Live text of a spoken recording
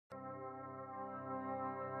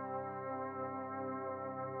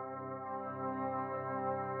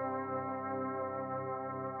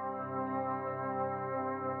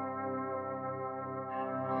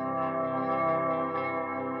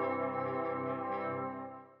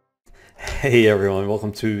Hey everyone,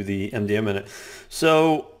 welcome to the MDM Minute.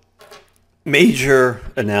 So, major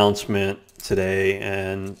announcement today,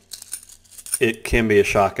 and it can be a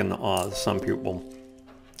shock and awe to some people.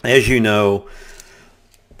 As you know,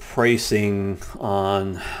 pricing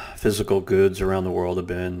on physical goods around the world have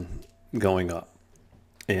been going up,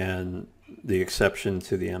 and the exception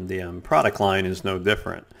to the MDM product line is no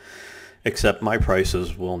different, except my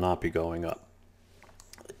prices will not be going up.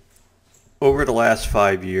 Over the last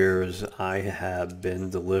 5 years, I have been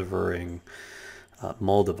delivering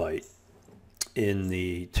Moldavite in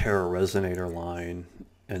the Terra Resonator line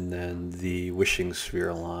and then the Wishing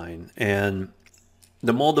Sphere line. And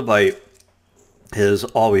the Moldavite has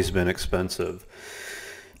always been expensive.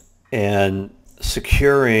 And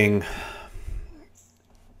securing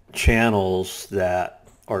channels that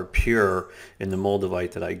are pure in the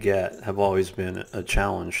Moldavite that I get have always been a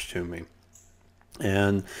challenge to me.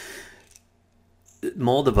 And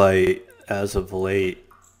Moldavite, as of late,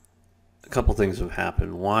 a couple things have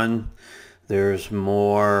happened. One, there's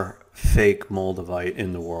more fake Moldavite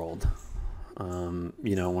in the world.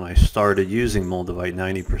 When I started using Moldavite,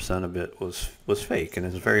 90% of it was fake, and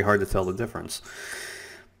it's very hard to tell the difference.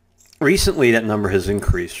 Recently, that number has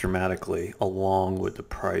increased dramatically along with the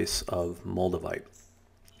price of Moldavite.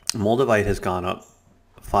 Moldavite has gone up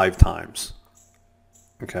 5 times.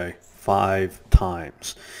 Okay, 5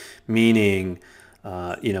 times, meaning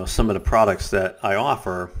some of the products that I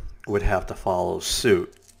offer would have to follow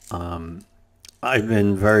suit. I've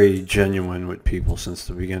been very genuine with people since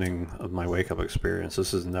the beginning of my wake-up experience.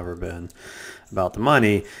 This has never been about the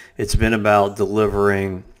money. It's been about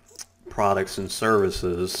delivering products and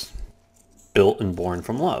services built and born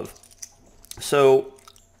from love. So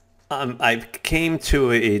I came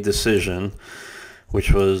to a decision,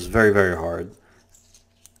 which was very, very hard.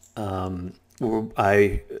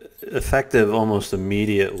 Effective almost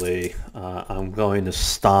immediately, I'm going to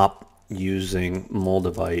stop using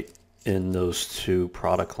Moldavite in those 2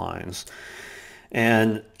 product lines.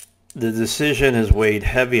 And the decision has weighed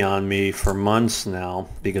heavy on me for months now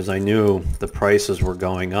because I knew the prices were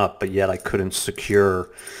going up, but yet I couldn't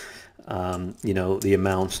secure the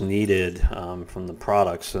amounts needed from the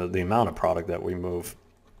products, the amount of product that we move.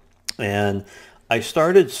 And I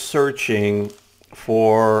started searching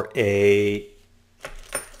for a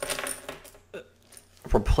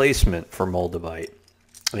replacement for Moldavite,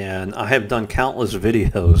 and I have done countless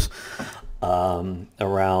videos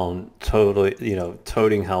around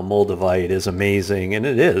toting how Moldavite is amazing, and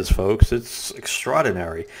it is, folks. It's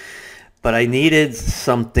extraordinary. But I needed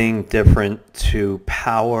something different to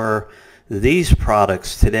power these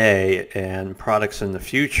products today and products in the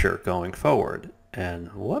future going forward.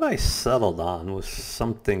 And what I settled on was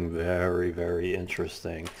something very, very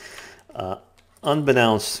interesting.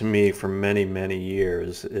 Unbeknownst to me for many, many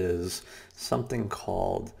years is something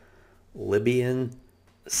called Libyan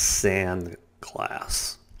sand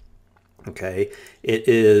glass. Okay, it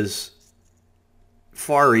is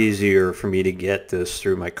far easier for me to get this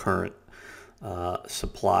through my current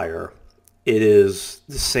supplier. It is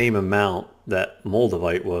the same amount that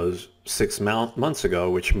Moldavite was 6 months ago,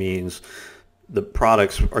 which means the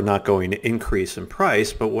products are not going to increase in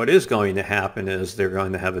price, but what is going to happen is they're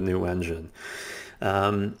going to have a new engine.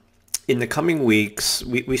 In the coming weeks,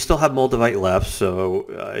 we still have Moldavite left, so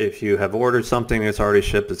if you have ordered something that's already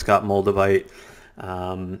shipped, it's got Moldavite.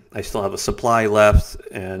 I still have a supply left,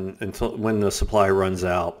 and until when the supply runs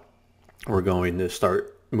out, we're going to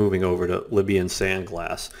start moving over to Libyan sand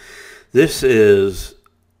glass. This is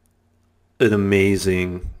an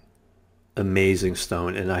amazing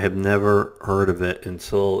stone, and I have never heard of it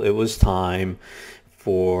until it was time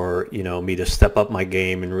for me to step up my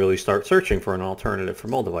game and really start searching for an alternative for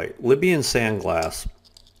Moldavite. Libyan sand glass,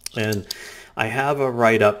 and I have a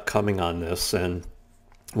write-up coming on this, and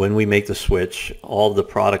when we make the switch, all the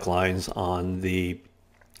product lines on the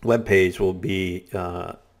webpage will be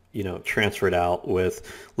transferred out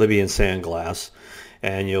with Libyan sand glass,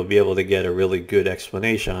 and you'll be able to get a really good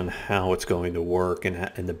explanation on how it's going to work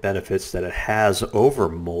and the benefits that it has over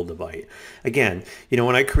Moldavite. Again,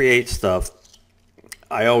 when I create stuff,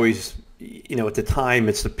 I always, at the time,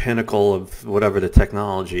 it's the pinnacle of whatever the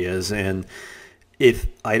technology is, and if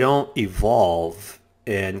I don't evolve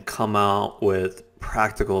and come out with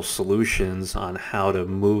practical solutions on how to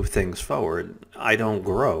move things forward, I don't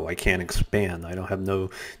grow. I can't expand. I don't have no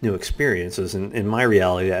new experiences. And in my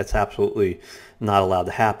reality, that's absolutely not allowed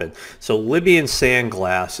to happen. So Libyan sand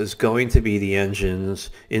glass is going to be the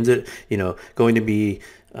going to be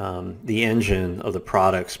the engine of the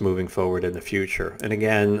products moving forward in the future. And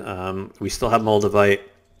again, we still have Moldavite.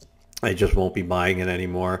 I just won't be buying it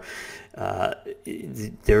anymore. Uh,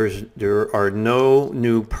 there are no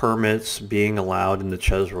new permits being allowed in the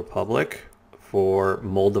Czech Republic for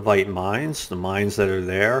Moldavite mines. The mines that are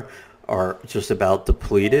there are just about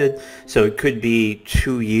depleted. So it could be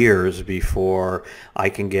 2 years before I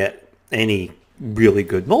can get any really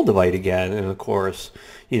good Moldavite again. And of course,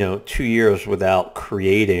 2 years without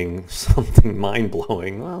creating something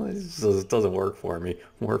mind-blowing, well, it doesn't work for me,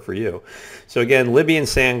 work for you. So again, Libyan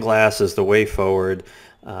sand glass is the way forward.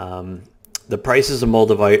 The prices of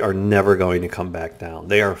Moldavite are never going to come back down.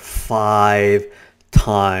 They are 5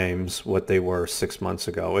 times what they were 6 months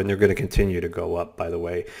ago, and they're going to continue to go up, by the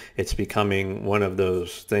way. It's becoming one of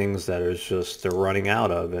those things that is just, they're running out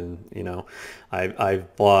of, and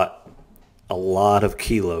I've bought a lot of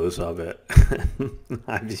kilos of it.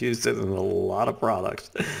 I've used it in a lot of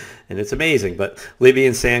products, and it's amazing. But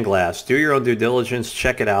Libyan sand glass, do your own due diligence,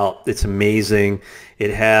 check it out. It's amazing.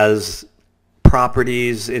 It has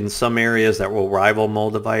properties in some areas that will rival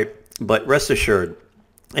Moldavite, but rest assured,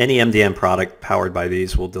 any MDM product powered by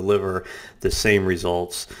these will deliver the same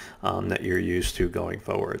results that you're used to going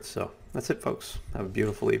forward. So that's it, folks. Have a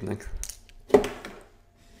beautiful evening.